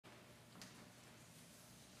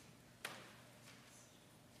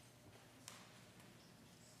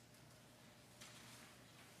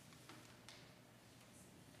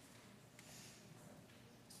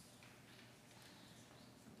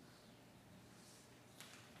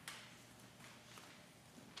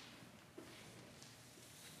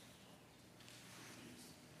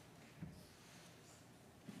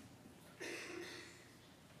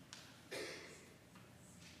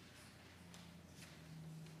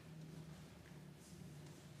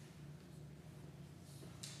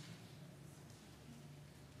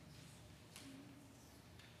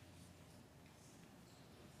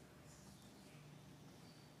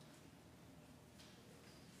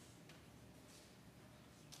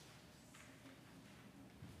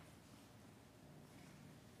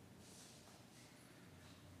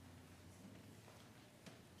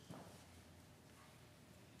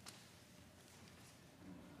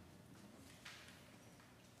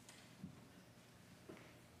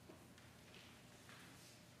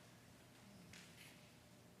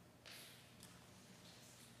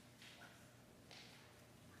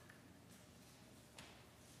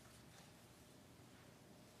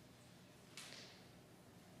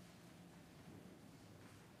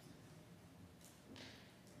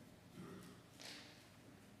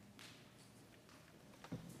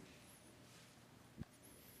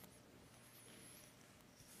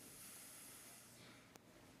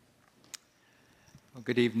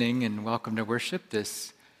Well, good evening and welcome to worship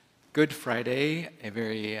this Good Friday, a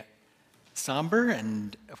very somber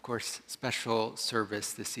and, of course, special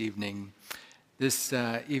service this evening. This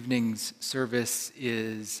evening's service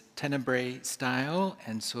is Tenebrae style,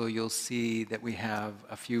 and so you'll see that we have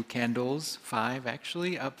a few candles, 5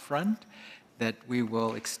 actually, up front, that we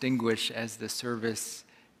will extinguish as the service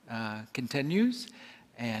continues,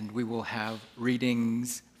 and we will have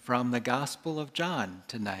readings from the Gospel of John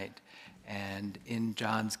tonight. And in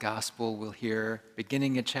John's Gospel, we'll hear,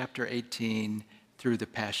 beginning at chapter 18 through the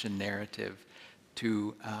Passion narrative,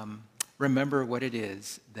 to remember what it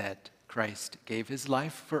is that Christ gave his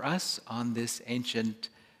life for us on this ancient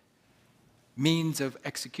means of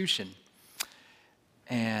execution.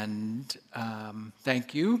 And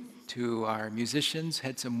thank you to our musicians.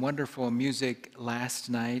 Had some wonderful music last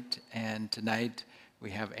night, and tonight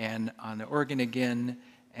we have Ann on the organ again,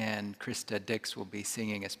 and Krista Dix will be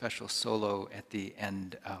singing a special solo at the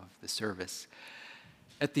end of the service.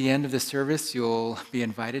 At the end of the service, you'll be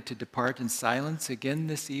invited to depart in silence again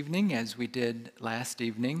this evening, as we did last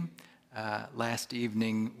evening. Last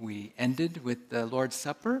evening, we ended with the Lord's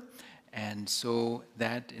Supper, and so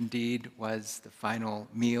that indeed was the final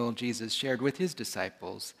meal Jesus shared with his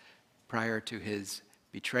disciples prior to his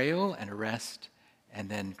betrayal and arrest and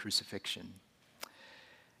then crucifixion.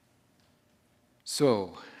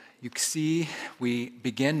 So, you see, we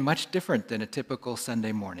begin much different than a typical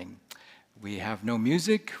Sunday morning. We have no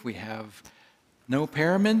music, we have no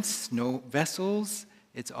paraments, no vessels.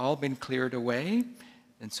 It's all been cleared away.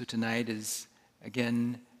 And so tonight is,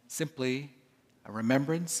 again, simply a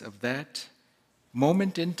remembrance of that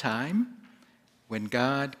moment in time when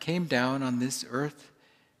God came down on this earth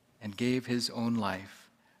and gave his own life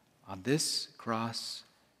on this cross,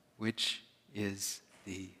 which is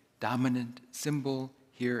the dominant symbol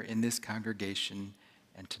here in this congregation,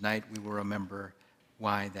 and tonight we will remember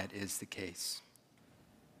why that is the case.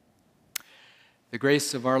 The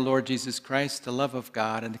grace of our Lord Jesus Christ, the love of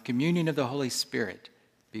God, and the communion of the Holy Spirit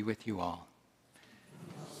be with you all.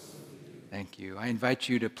 Thank you. I invite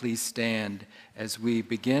you to please stand as we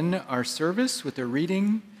begin our service with a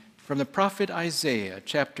reading from the prophet Isaiah,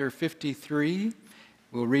 chapter 53.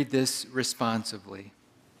 We'll read this responsively.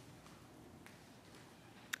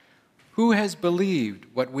 Who has believed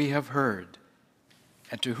what we have heard,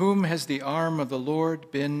 and to whom has the arm of the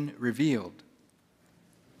Lord been revealed?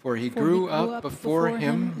 For he grew up before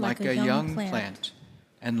him like a young plant,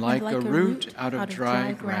 and like a root out of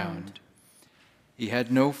dry ground. He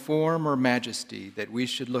had no form or majesty that we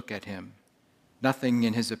should look at him, nothing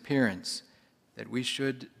in his appearance that we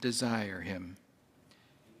should desire him.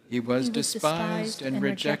 He was despised and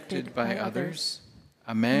rejected by others,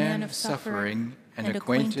 a man of suffering and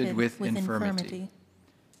acquainted with infirmity.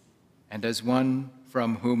 And as one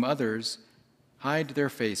from whom others hide their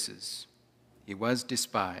faces, he was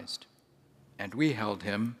despised, and we held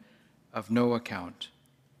him of no account.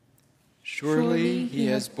 Surely he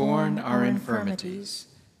has borne our infirmities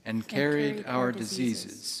and carried our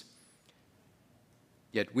diseases.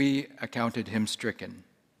 Yet we accounted him stricken,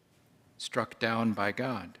 struck down by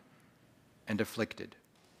God, and afflicted.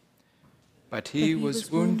 But he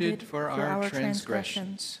was wounded for our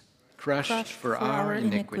transgressions, crushed for our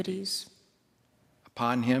iniquities.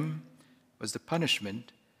 Upon him was the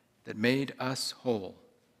punishment that made us whole,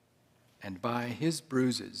 and by his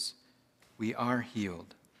bruises we are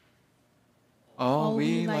healed. All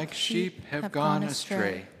we like sheep have gone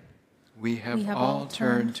astray. We have all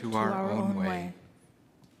turned to our own way.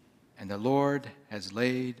 And the Lord has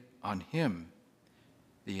laid on him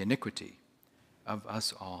the iniquity of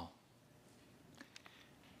us all.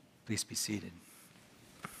 Please be seated.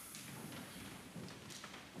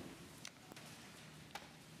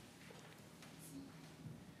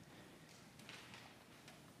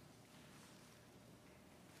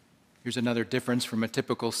 Here's another difference from a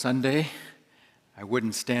typical Sunday. I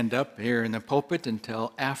wouldn't stand up here in the pulpit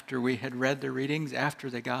until after we had read the readings, after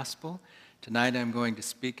the gospel. Tonight I'm going to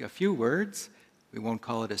speak a few words. We won't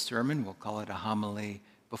call it a sermon, we'll call it a homily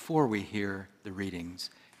before we hear the readings.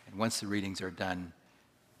 And once the readings are done,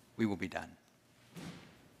 we will be done.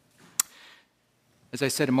 As I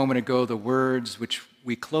said a moment ago, the words which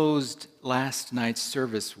we closed last night's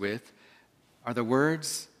service with are the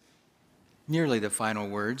words, nearly the final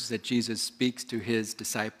words, that Jesus speaks to his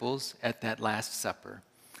disciples at that Last Supper.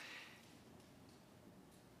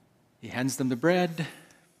 He hands them the bread,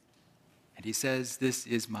 and he says, "This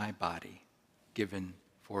is my body given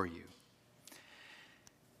for you."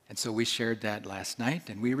 And so we shared that last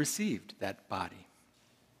night, and we received that body.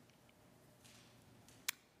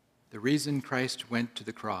 The reason Christ went to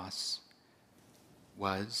the cross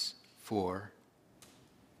was for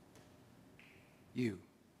you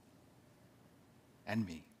and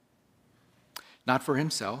me. Not for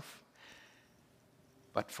himself,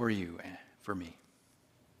 but for you and for me.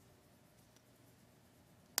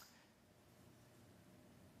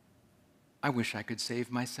 I wish I could save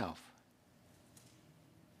myself.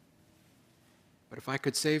 But if I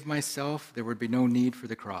could save myself, there would be no need for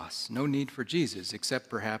the cross, no need for Jesus, except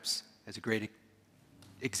perhaps as a great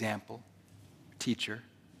example, teacher.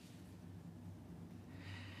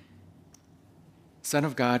 Son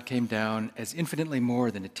of God came down as infinitely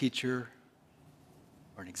more than a teacher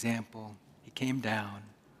or an example. He came down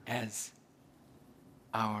as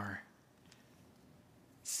our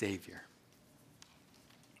Savior.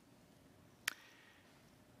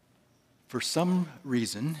 For some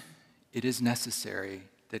reason, it is necessary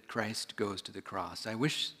that Christ goes to the cross. I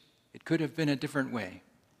wish it could have been a different way.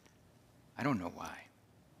 I don't know why.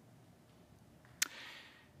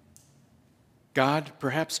 God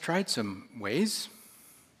perhaps tried some ways.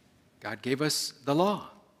 God gave us the law.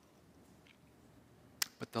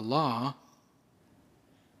 But the law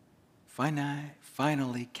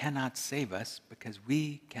finally cannot save us because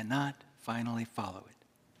we cannot finally follow it.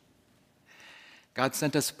 God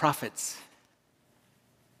sent us prophets.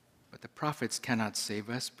 But the prophets cannot save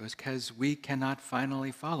us because we cannot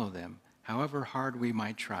finally follow them, however hard we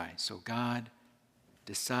might try. So God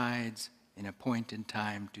decides in a point in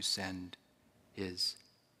time to send his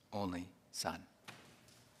only Son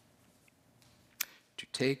to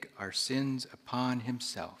take our sins upon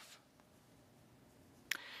himself.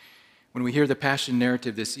 When we hear the Passion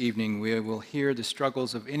narrative this evening, we will hear the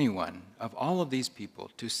struggles of anyone, of all of these people,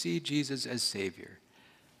 to see Jesus as Savior.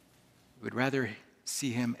 We would rather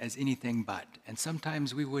see him as anything but, and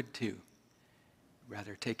sometimes we would too.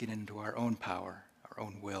 Rather take it into our own power, our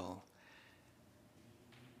own will,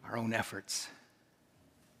 our own efforts.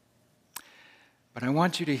 But I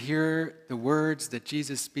want you to hear the words that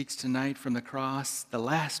Jesus speaks tonight from the cross, the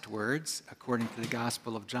last words, according to the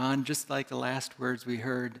Gospel of John, just like the last words we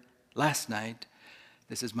heard last night.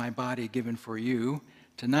 This is my body given for you.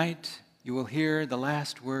 Tonight, you will hear the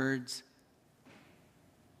last words,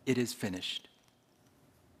 it is finished.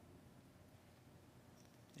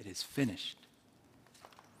 It is finished.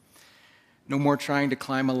 No more trying to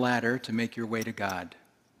climb a ladder to make your way to God.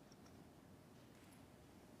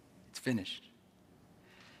 It's finished.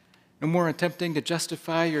 No more attempting to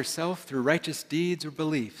justify yourself through righteous deeds or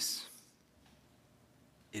beliefs.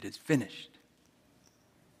 It is finished.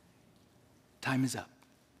 Time is up.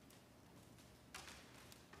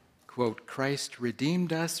 Quote, Christ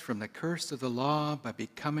redeemed us from the curse of the law by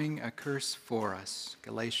becoming a curse for us.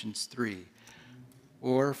 Galatians 3.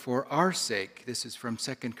 Or for our sake, this is from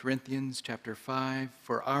 2 Corinthians chapter 5,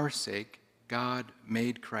 for our sake, God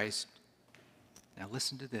made Christ, now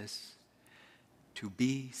listen to this, to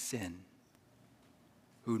be sin,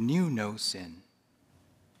 who knew no sin,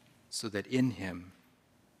 so that in him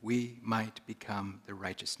we might become the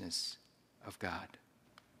righteousness of God.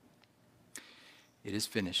 It is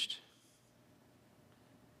finished.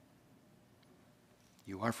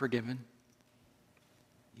 You are forgiven.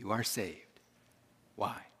 You are saved.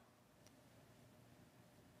 Why?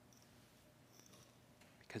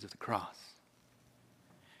 Because of the cross.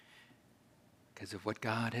 Because of what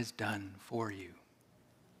God has done for you.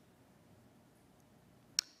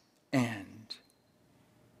 And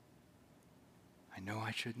I know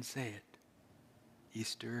I shouldn't say it.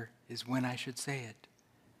 Easter is when I should say it.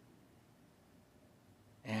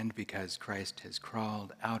 And because Christ has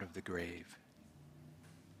crawled out of the grave.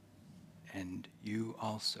 And you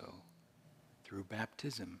also, through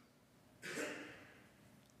baptism,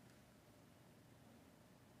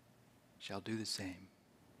 shall do the same.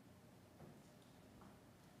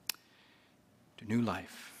 To new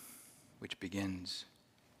life, which begins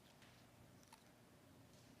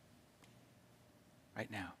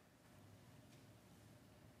right now.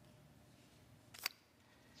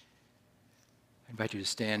 I invite you to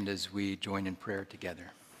stand as we join in prayer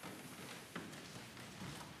together.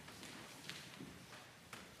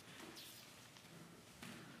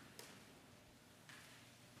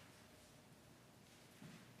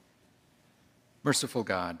 Merciful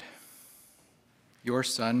God, your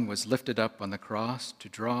Son was lifted up on the cross to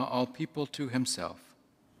draw all people to himself.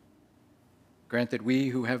 Grant that we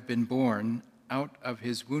who have been born out of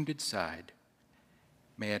his wounded side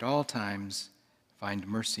may at all times find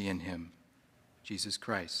mercy in him, Jesus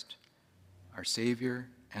Christ, our Savior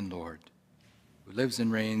and Lord, who lives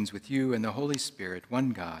and reigns with you and the Holy Spirit,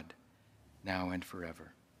 one God, now and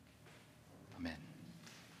forever. Amen.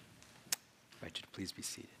 I invite you to please be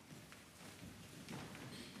seated.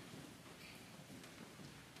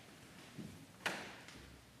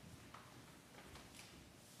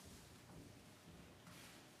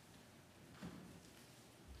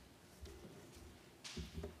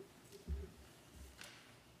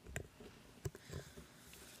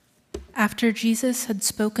 After Jesus had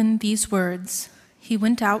spoken these words, he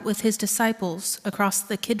went out with his disciples across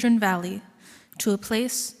the Kidron Valley to a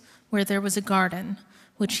place where there was a garden,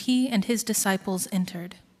 which he and his disciples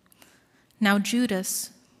entered. Now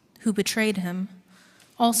Judas, who betrayed him,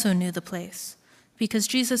 also knew the place, because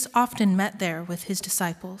Jesus often met there with his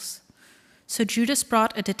disciples. So Judas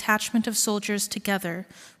brought a detachment of soldiers together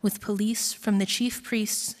with police from the chief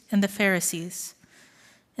priests and the Pharisees,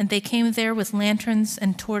 and they came there with lanterns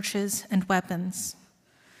and torches and weapons.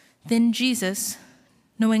 Then Jesus,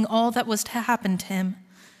 knowing all that was to happen to him,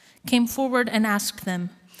 came forward and asked them,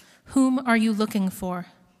 "Whom are you looking for?"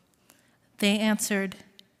 They answered,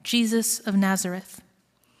 "Jesus of Nazareth."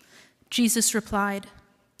 Jesus replied,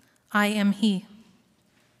 "I am he."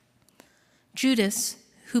 Judas,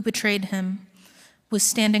 who betrayed him, was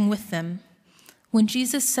standing with them. When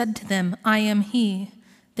Jesus said to them, "I am he,"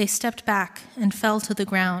 they stepped back and fell to the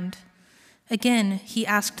ground. Again he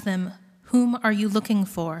asked them, "Whom are you looking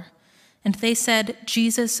for?" And they said,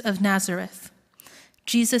 "Jesus of Nazareth."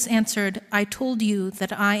 Jesus answered, "I told you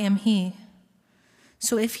that I am he.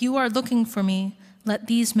 So if you are looking for me, let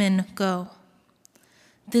these men go."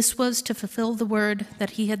 This was to fulfill the word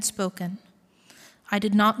that he had spoken. "I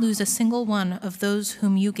did not lose a single one of those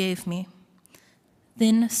whom you gave me."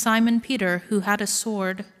 Then Simon Peter, who had a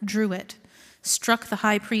sword, drew it, struck the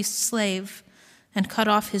high priest's slave, and cut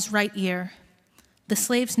off his right ear. The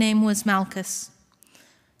slave's name was Malchus.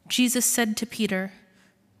 Jesus said to Peter,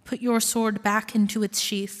 "Put your sword back into its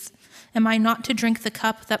sheath. Am I not to drink the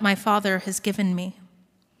cup that my Father has given me?"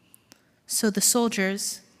 So the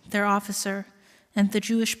soldiers, their officer, and the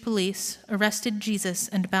Jewish police arrested Jesus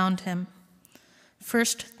and bound him.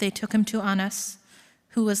 First they took him to Annas,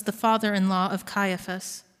 who was the father-in-law of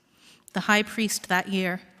Caiaphas, the high priest that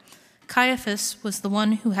year. Caiaphas was the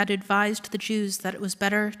one who had advised the Jews that it was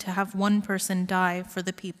better to have one person die for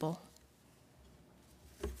the people.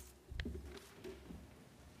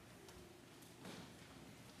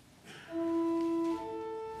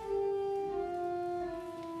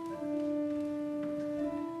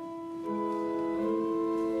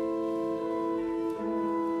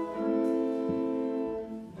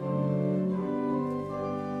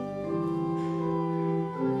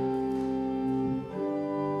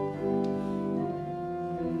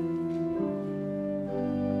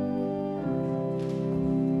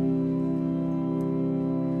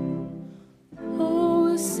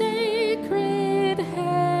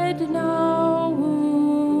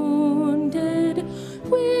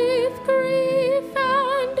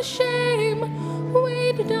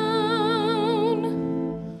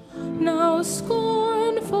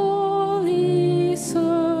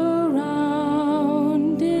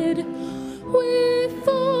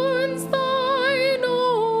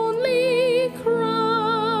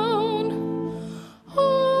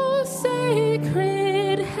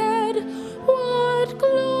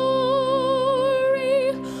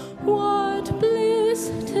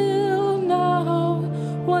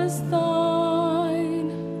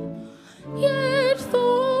 Yet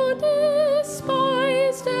though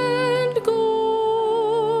despised and gone,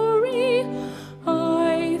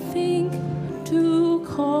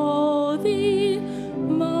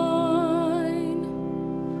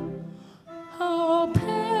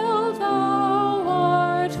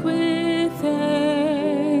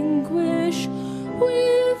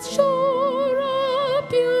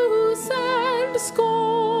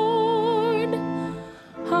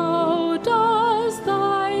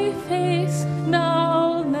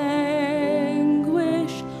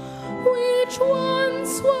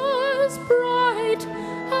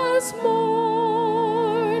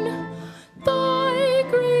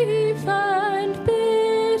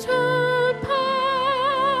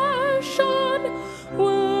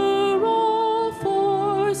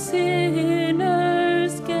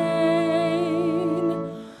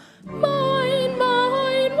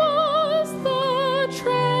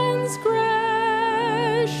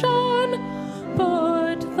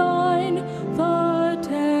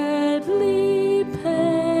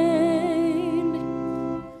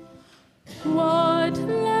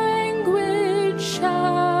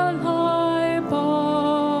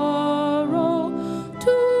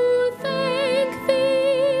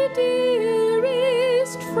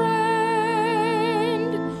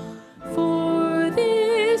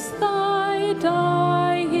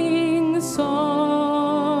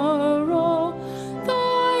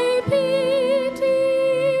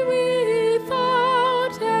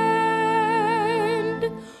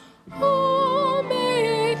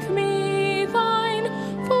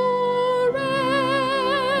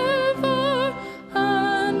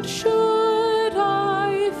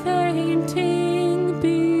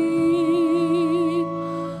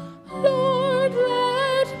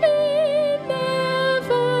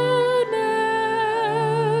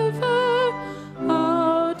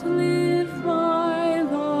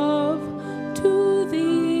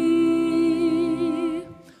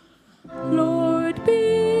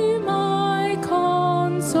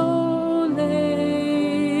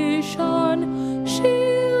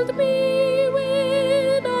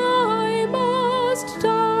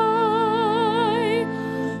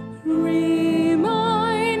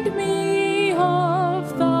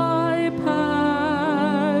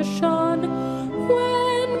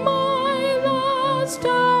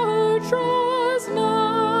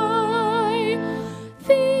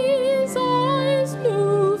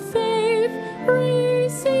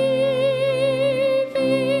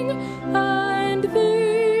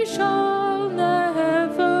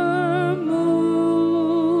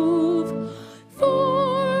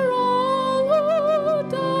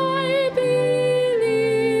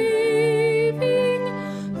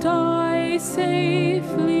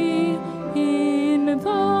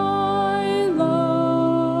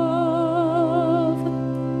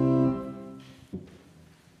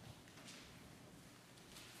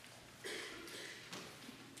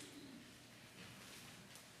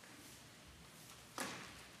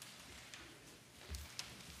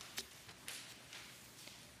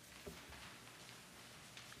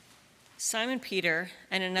 Simon Peter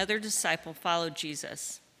and another disciple followed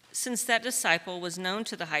Jesus. Since that disciple was known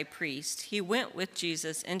to the high priest, he went with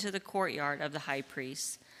Jesus into the courtyard of the high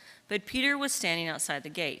priest. But Peter was standing outside the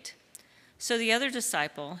gate. So the other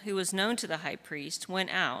disciple, who was known to the high priest,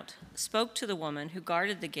 went out, spoke to the woman who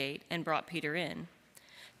guarded the gate, and brought Peter in.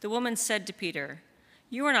 The woman said to Peter,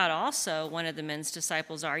 "You are not also one of the men's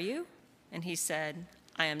disciples, are you?" And he said,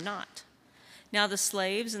 "I am not." Now the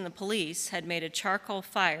slaves and the police had made a charcoal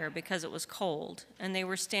fire because it was cold, and they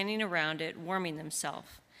were standing around it warming themselves.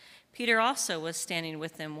 Peter also was standing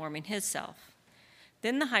with them warming himself.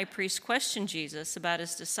 Then the high priest questioned Jesus about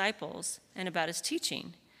his disciples and about his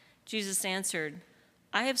teaching. Jesus answered,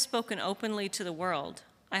 "I have spoken openly to the world.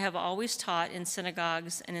 I have always taught in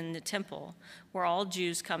synagogues and in the temple, where all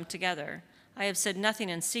Jews come together. I have said nothing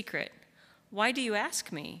in secret. Why do you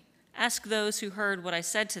ask me? Ask those who heard what I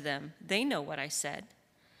said to them. They know what I said."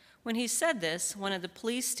 When he said this, one of the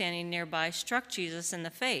police standing nearby struck Jesus in the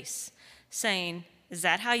face, saying, "Is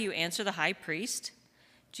that how you answer the high priest?"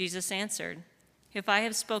 Jesus answered, "If I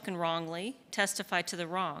have spoken wrongly, testify to the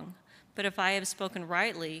wrong. But if I have spoken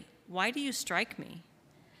rightly, why do you strike me?"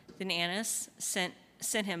 Then Annas sent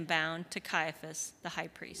him bound to Caiaphas, the high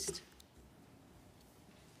priest.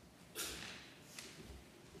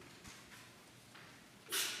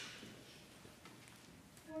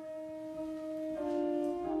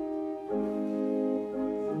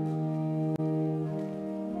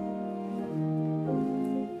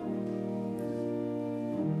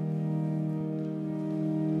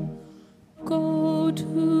 Go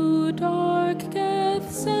to dark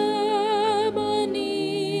Gethsemane,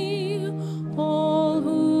 all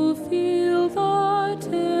who feel the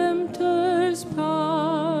tempter's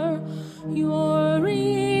power. Your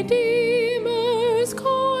Redeemer's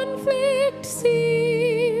conflict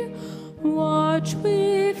see. Watch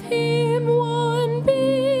with him one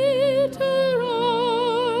bitter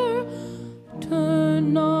hour.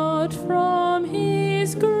 Turn not from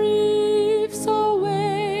his griefs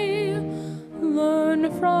away.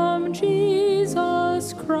 Learn from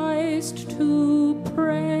Jesus Christ to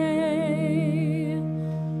pray.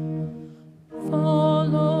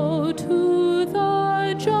 Follow to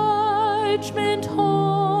the judgment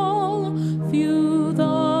hall. View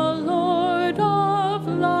the Lord of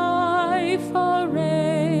life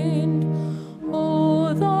arraigned.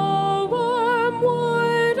 Oh, the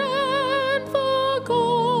wormwood and the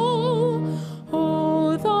gall.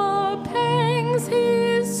 Oh, the pangs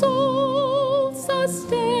his soul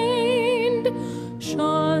sustained.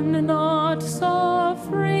 Shun not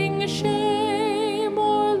suffering, shame,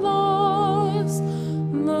 or loss.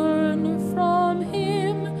 Learn from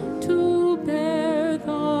him to bear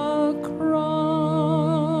the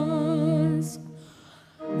cross.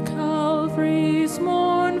 Calvary's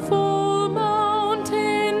mournful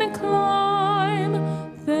mountain climb,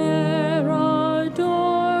 there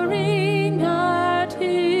adoring at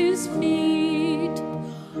his feet.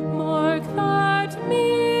 Mark that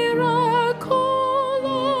miracle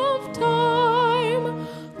of time,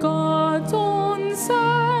 God's own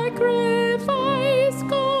sacrifice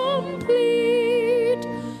complete.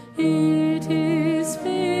 It is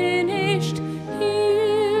finished,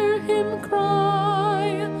 hear him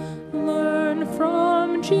cry. Learn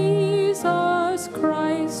from Jesus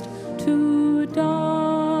Christ to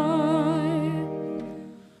die.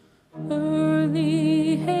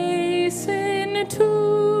 Early hasten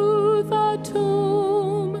to the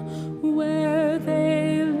tomb, where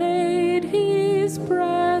they laid his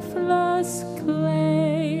breathless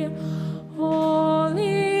clay. All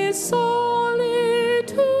is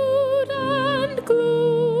solitude and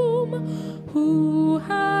gloom. Who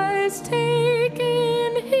has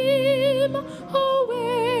taken him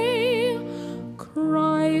away?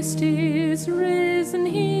 Christ is risen,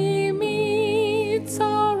 he meets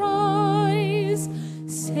our eyes.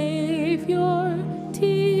 Savior,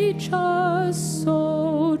 teach us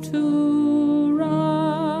so to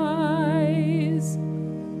rise.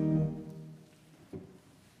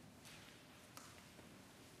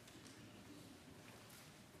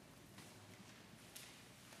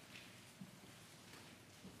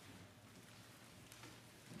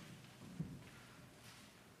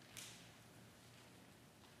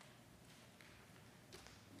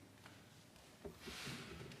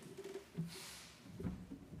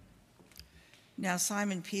 Now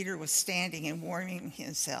Simon Peter was standing and warming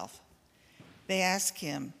himself. They asked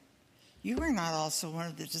him, "You are not also one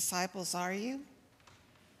of the disciples, are you?"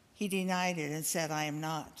 He denied it and said, "I am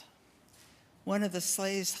not." One of the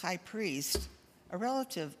slaves' high priest, a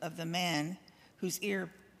relative of the man whose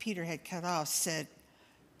ear Peter had cut off, said,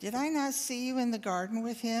 "Did I not see you in the garden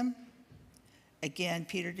with him?" Again,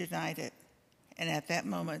 Peter denied it, and at that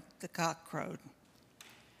moment the cock crowed.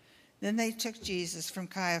 Then they took Jesus from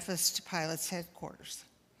Caiaphas to Pilate's headquarters.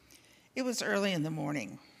 It was early in the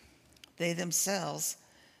morning. They themselves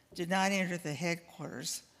did not enter the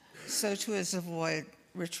headquarters, so to as avoid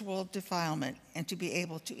ritual defilement and to be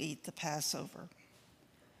able to eat the Passover.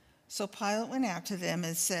 So Pilate went out to them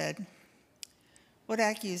and said, "What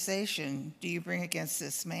accusation do you bring against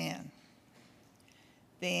this man?"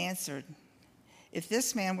 They answered, "If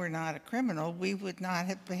this man were not a criminal, we would not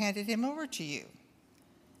have handed him over to you."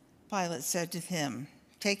 Pilate said to him,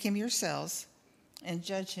 "Take him yourselves and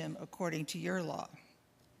judge him according to your law."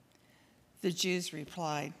 The Jews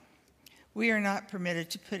replied, "We are not permitted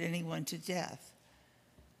to put anyone to death."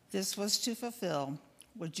 This was to fulfill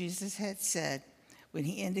what Jesus had said when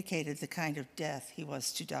he indicated the kind of death he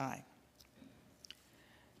was to die.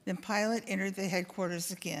 Then Pilate entered the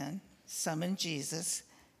headquarters again, summoned Jesus,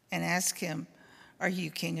 and asked him, "Are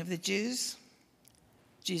you king of the Jews?"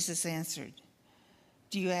 Jesus answered,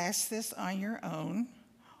 "Do you ask this on your own,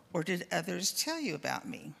 or did others tell you about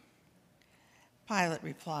me?" Pilate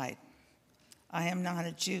replied, "I am not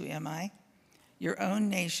a Jew, am I? Your own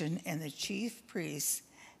nation and the chief priests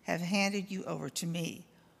have handed you over to me.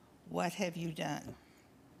 What have you done?"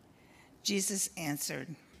 Jesus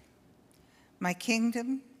answered, "My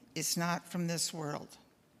kingdom is not from this world.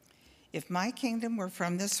 If my kingdom were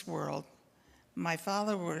from this world, my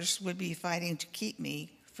followers would be fighting to keep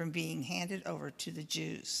me from being handed over to the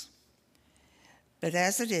Jews. But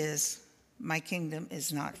as it is, my kingdom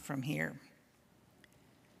is not from here."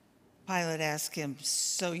 Pilate asked him,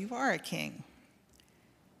 "So you are a king?"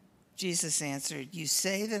 Jesus answered, "You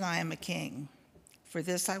say that I am a king. For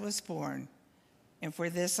this I was born, and for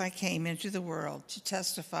this I came into the world, to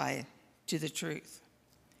testify to the truth.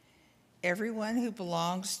 Everyone who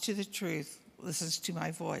belongs to the truth listens to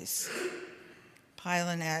my voice."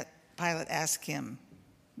 Pilate asked him,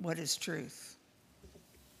 "What is truth?"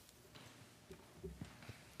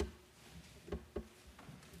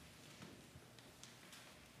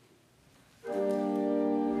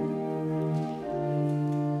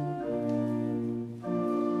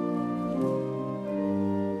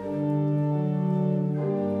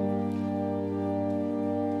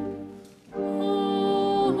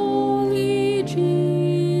 Holy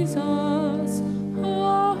Jesus,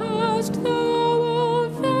 hast thou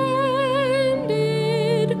offended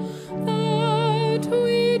the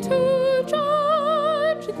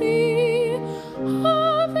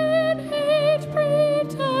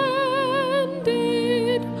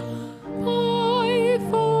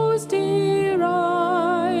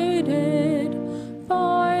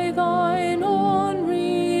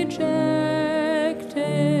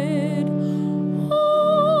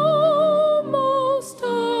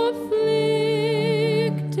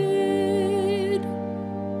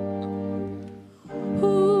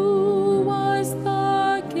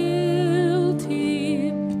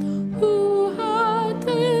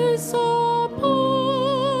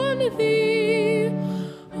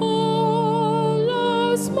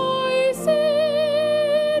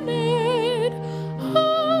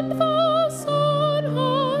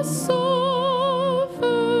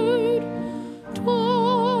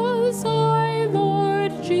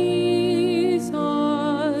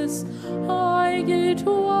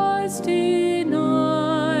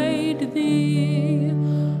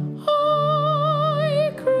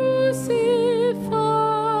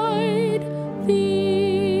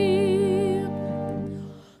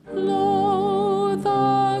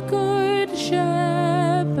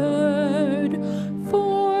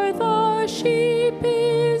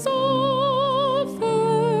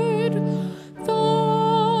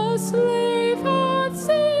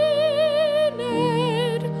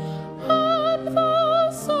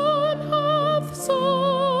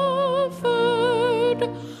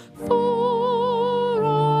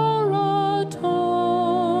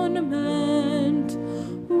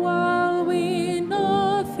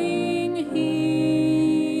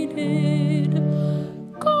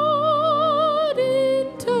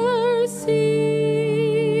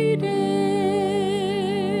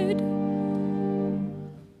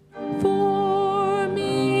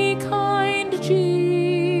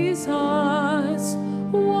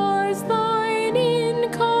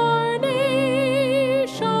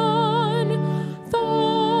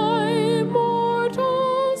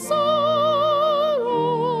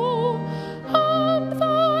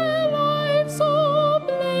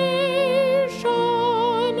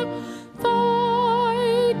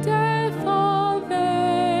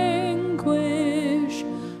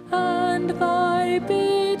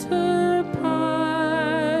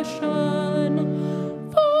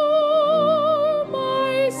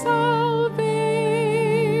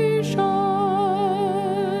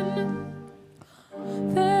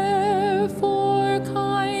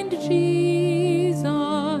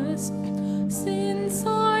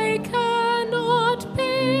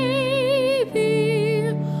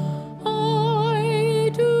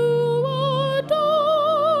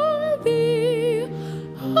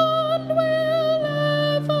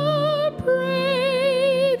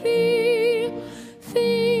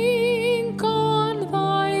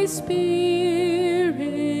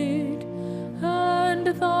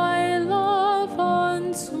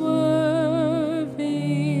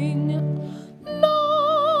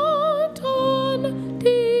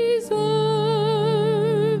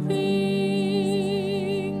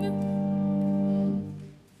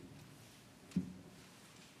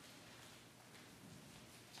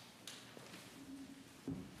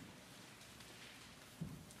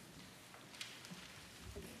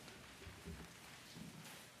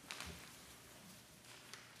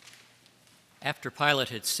After Pilate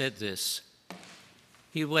had said this,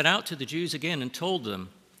 he went out to the Jews again and told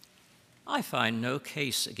them, "I find no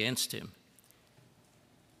case against him.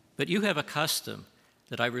 But you have a custom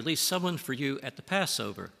that I release someone for you at the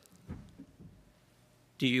Passover.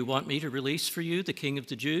 Do you want me to release for you the King of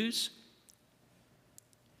the Jews?"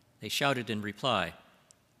 They shouted in reply,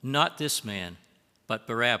 "Not this man, but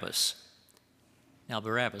Barabbas." Now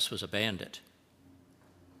Barabbas was a bandit.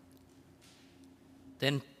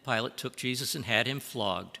 Then Pilate took Jesus and had him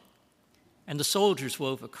flogged, and the soldiers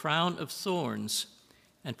wove a crown of thorns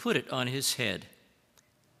and put it on his head,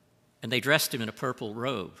 and they dressed him in a purple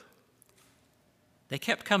robe. They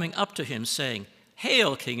kept coming up to him, saying,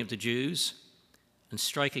 "Hail, King of the Jews!" and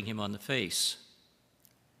striking him on the face.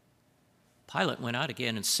 Pilate went out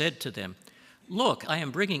again and said to them, "Look, I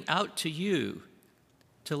am bringing out to you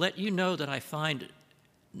to let you know that I find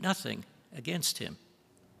nothing against him."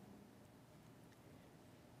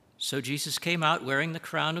 So Jesus came out wearing the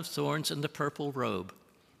crown of thorns and the purple robe.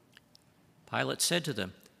 Pilate said to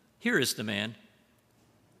them, "Here is the man."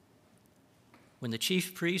 When the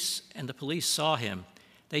chief priests and the police saw him,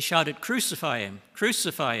 they shouted, "Crucify him!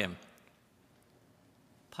 Crucify him!"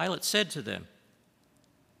 Pilate said to them,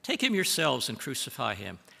 "Take him yourselves and crucify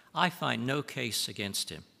him. I find no case against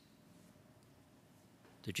him."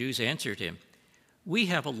 The Jews answered him, "We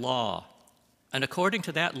have a law, and according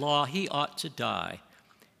to that law he ought to die,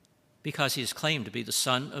 because he is claimed to be the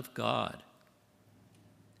Son of God."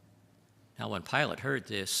 Now when Pilate heard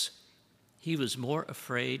this, he was more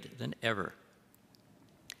afraid than ever.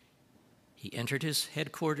 He entered his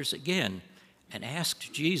headquarters again and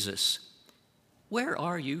asked Jesus, "Where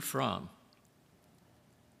are you from?"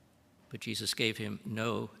 But Jesus gave him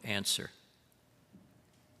no answer.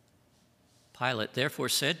 Pilate therefore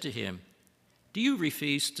said to him, "Do you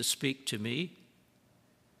refuse to speak to me?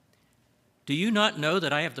 Do you not know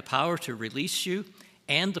that I have the power to release you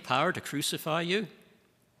and the power to crucify you?"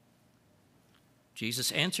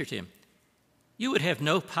 Jesus answered him, "You would have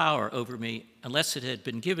no power over me unless it had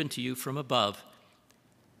been given to you from above.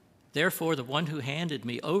 Therefore, the one who handed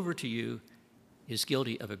me over to you is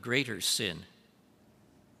guilty of a greater sin."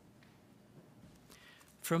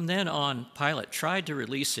 From then on, Pilate tried to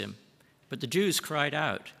release him, but the Jews cried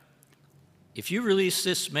out, "If you release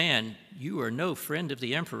this man, you are no friend of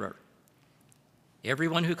the emperor.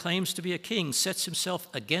 Everyone who claims to be a king sets himself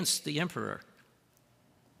against the emperor."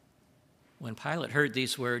 When Pilate heard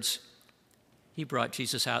these words, he brought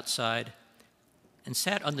Jesus outside and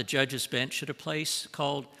sat on the judge's bench at a place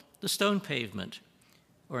called the Stone Pavement,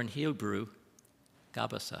 or in Hebrew,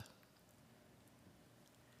 Gabbatha.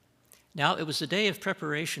 Now it was the day of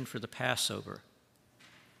preparation for the Passover,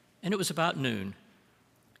 and it was about noon.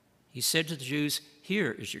 He said to the Jews,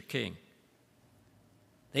 "Here is your king."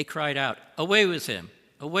 They cried out, "Away with him!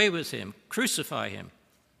 Away with him! Crucify him!"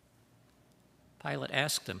 Pilate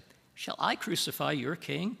asked them, "Shall I crucify your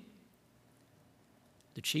king?"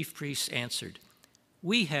 The chief priests answered,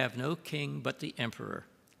 "We have no king but the emperor."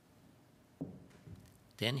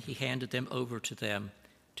 Then he handed them over to them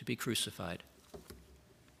to be crucified.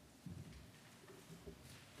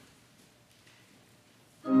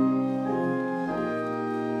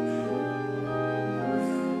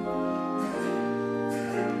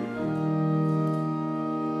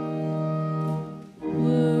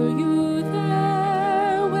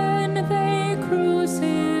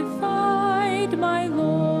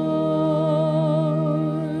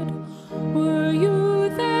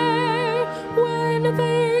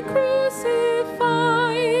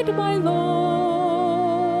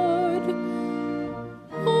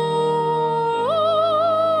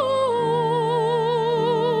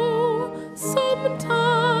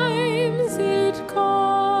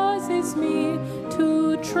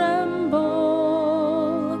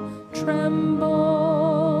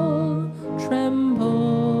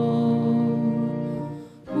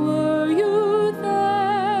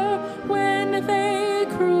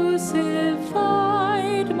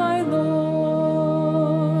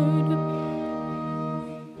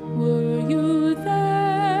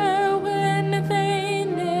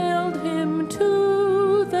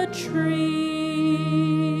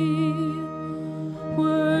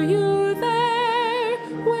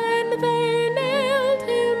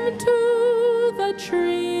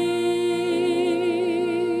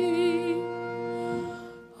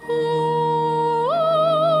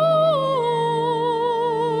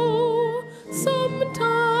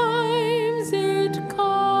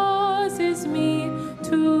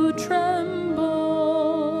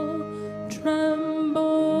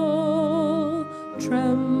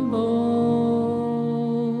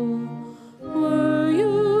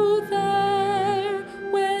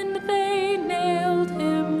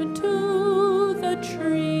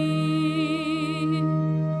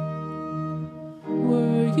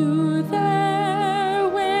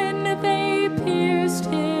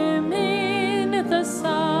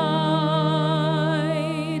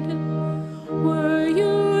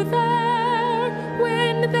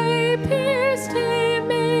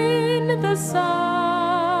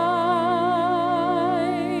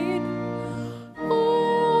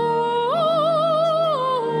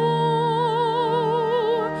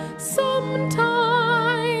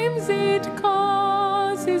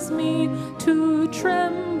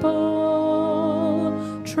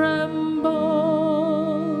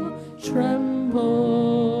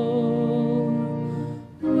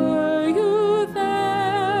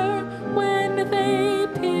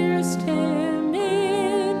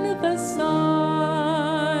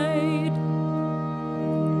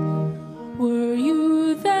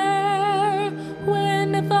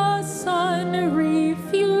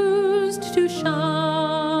 shine.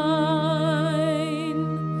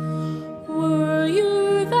 Were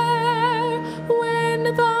you there when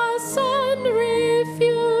the sun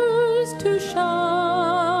refused to shine?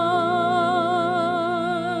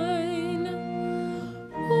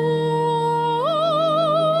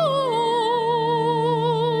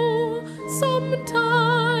 Oh,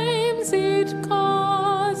 sometimes it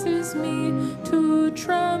causes me to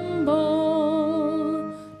tremble,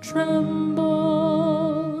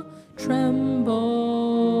 tremble, tremble.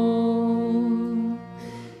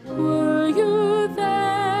 Were you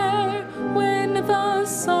there when the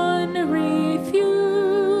sun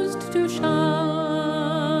refused to shine?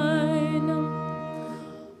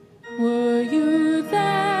 Were you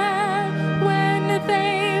there when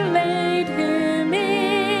they laid him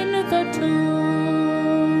in the tomb?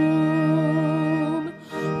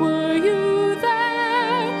 Were you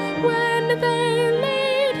there when they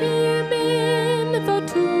laid him in the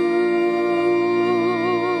tomb?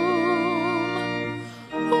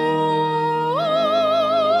 Oh,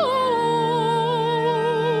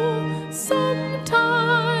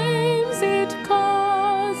 sometimes it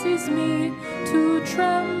causes me to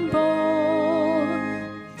tremble,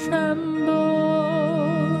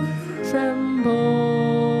 tremble, tremble.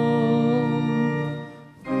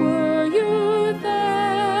 Were you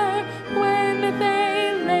there when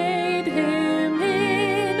they laid him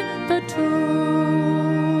in the tomb?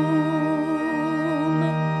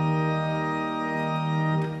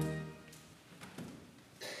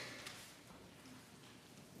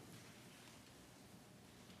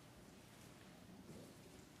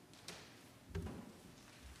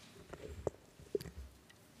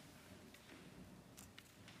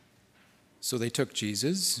 So they took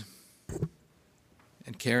Jesus,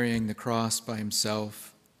 and carrying the cross by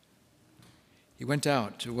himself, he went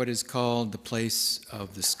out to what is called the place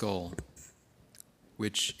of the skull,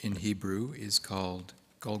 which in Hebrew is called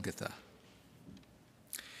Golgotha.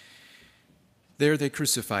 There they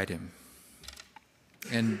crucified him,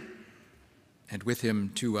 and with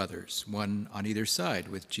him 2 others, one on either side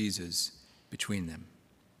with Jesus between them.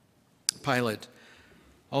 Pilate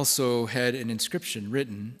also had an inscription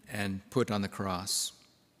written and put on the cross.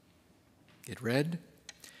 It read,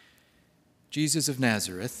 "Jesus of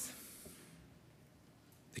Nazareth,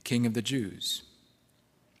 the King of the Jews."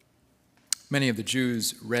 Many of the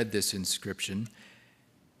Jews read this inscription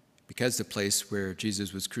because the place where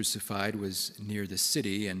Jesus was crucified was near the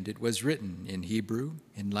city, and it was written in Hebrew,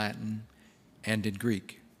 in Latin, and in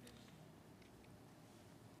Greek.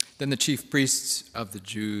 Then the chief priests of the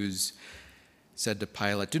Jews said to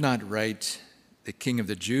Pilate, "Do not write the King of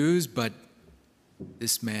the Jews, but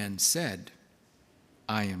this man said,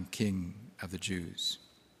 'I am King of the Jews.'"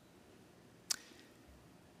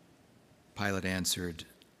 Pilate answered,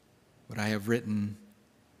 "What I have written,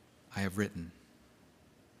 I have written."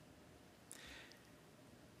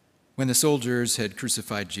 When the soldiers had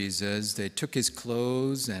crucified Jesus, they took his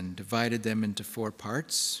clothes and divided them into 4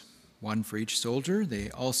 parts, one for each soldier. They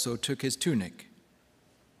also took his tunic.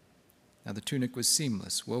 Now the tunic was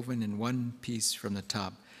seamless, woven in one piece from the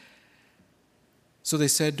top. So they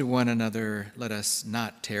said to one another, "Let us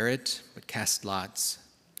not tear it, but cast lots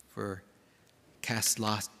for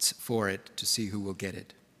it to see who will get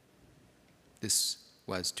it." This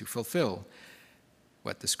was to fulfill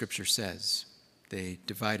what the scripture says. "They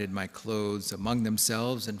divided my clothes among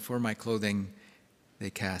themselves, and for my clothing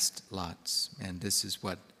they cast lots." And this is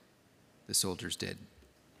what the soldiers did.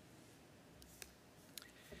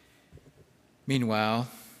 Meanwhile,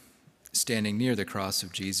 standing near the cross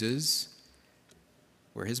of Jesus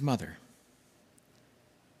were his mother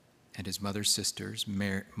and his mother's sister,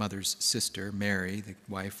 Mary, the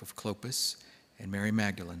wife of Clopas, and Mary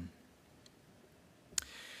Magdalene.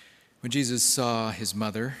 When Jesus saw his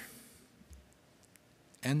mother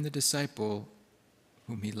and the disciple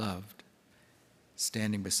whom he loved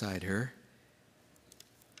standing beside her,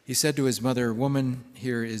 he said to his mother, "Woman,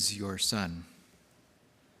 here is your son."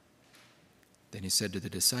 Then he said to the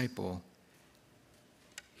disciple,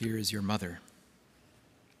 "Here is your mother."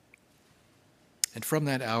 And from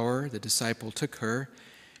that hour, the disciple took her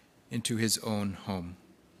into his own home.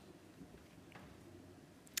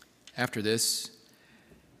 After this,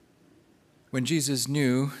 when Jesus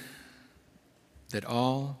knew that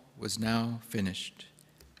all was now finished,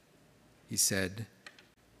 he said,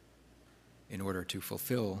 in order to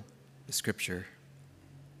fulfill the scripture,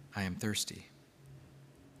 "I am thirsty."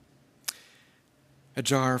 A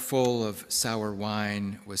jar full of sour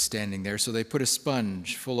wine was standing there, so they put a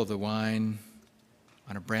sponge full of the wine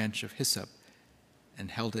on a branch of hyssop and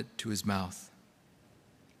held it to his mouth.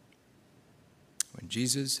 When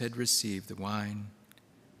Jesus had received the wine,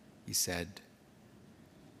 he said,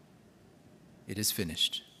 "It is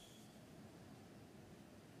finished."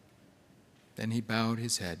 Then he bowed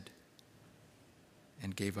his head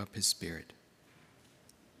and gave up his spirit.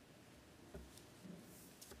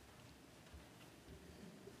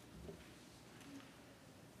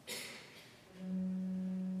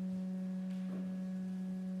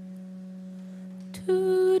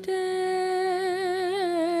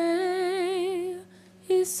 Today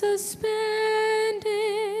is suspended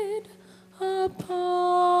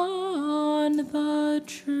upon the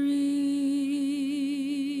tree.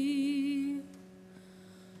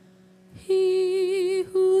 He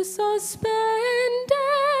who suspended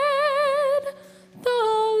the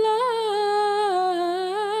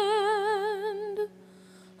land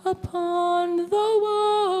upon the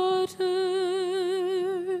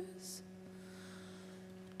waters,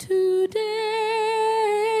 today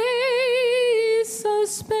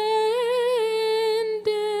suspended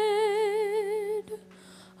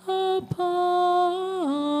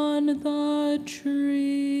upon the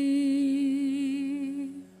tree.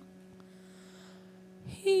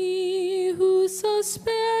 He who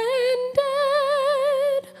suspended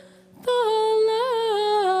the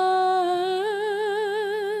land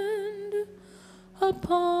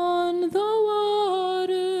upon the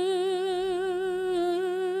waters,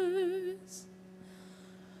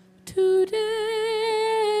 today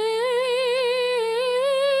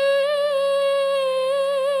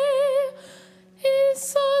is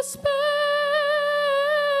suspended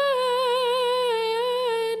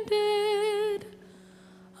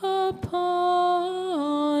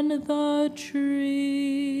upon the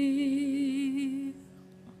tree.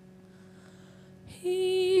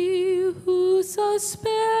 He who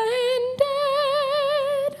suspended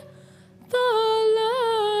the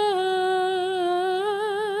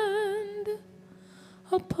land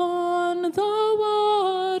upon the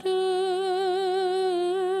waters,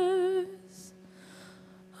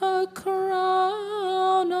 a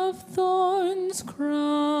crown of thorns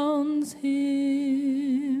crowns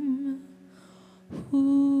him.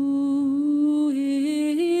 Who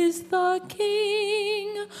is the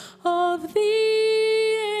King of the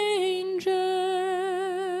angels?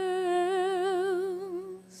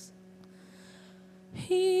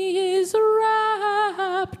 He is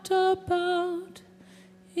wrapped about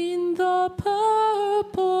in the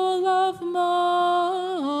purple of mockery.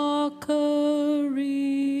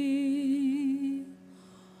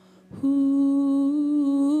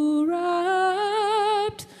 Who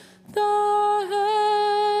wrapped the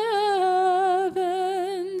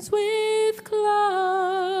heavens with clouds.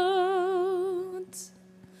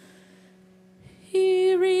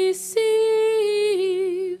 He receives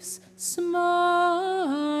smitings.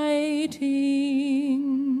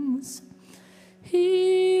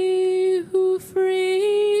 He who freed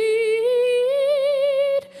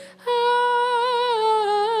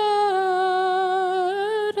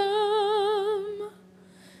Adam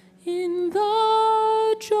in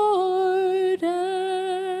the Jordan,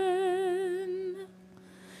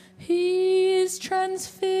 he is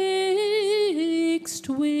transfixed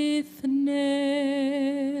with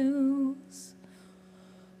nails.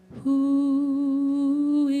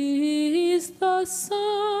 Who is the Son